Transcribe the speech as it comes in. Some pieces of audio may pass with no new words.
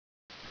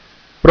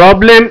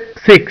Problem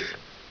 6.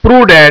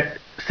 Prove that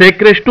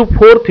sec raised to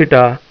 4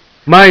 theta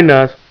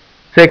minus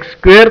sec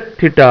square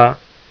theta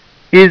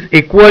is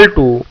equal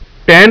to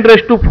tan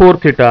raised to 4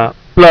 theta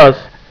plus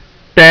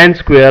tan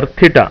square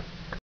theta.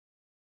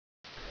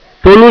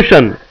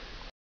 Solution.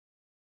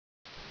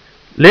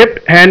 Left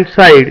hand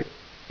side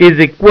is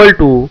equal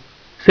to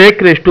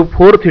sec raised to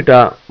 4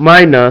 theta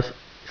minus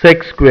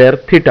sec square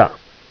theta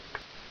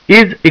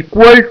is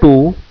equal to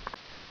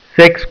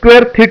sec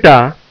square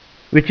theta,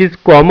 which is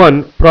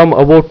common from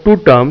above two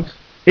terms,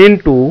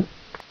 into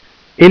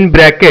in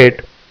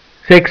bracket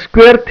sec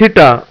square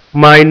theta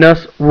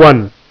minus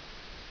 1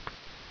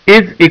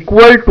 is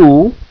equal to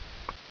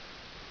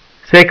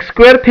sec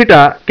square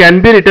theta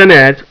can be written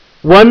as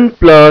 1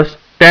 plus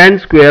tan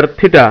square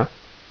theta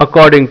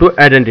according to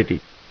identity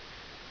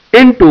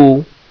into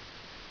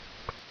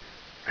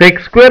sec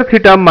square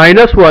theta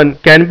minus 1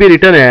 can be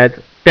written as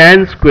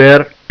tan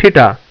square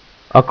theta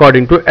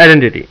according to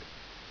identity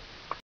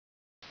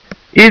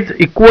is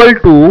equal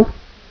to,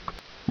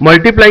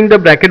 multiplying the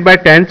bracket by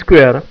tan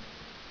square,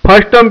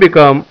 first term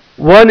become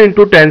 1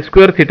 into tan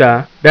square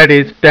theta, that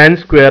is tan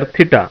square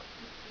theta,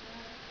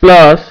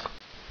 plus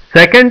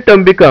second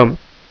term become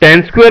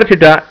tan square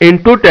theta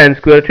into tan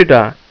square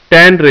theta,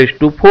 tan raised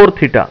to 4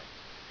 theta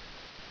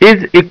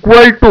is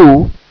equal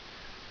to,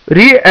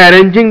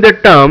 rearranging the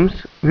terms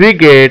we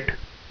get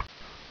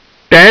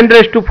tan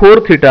raised to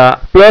 4 theta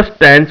plus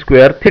tan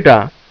square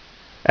theta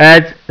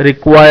as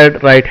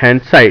required right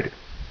hand side.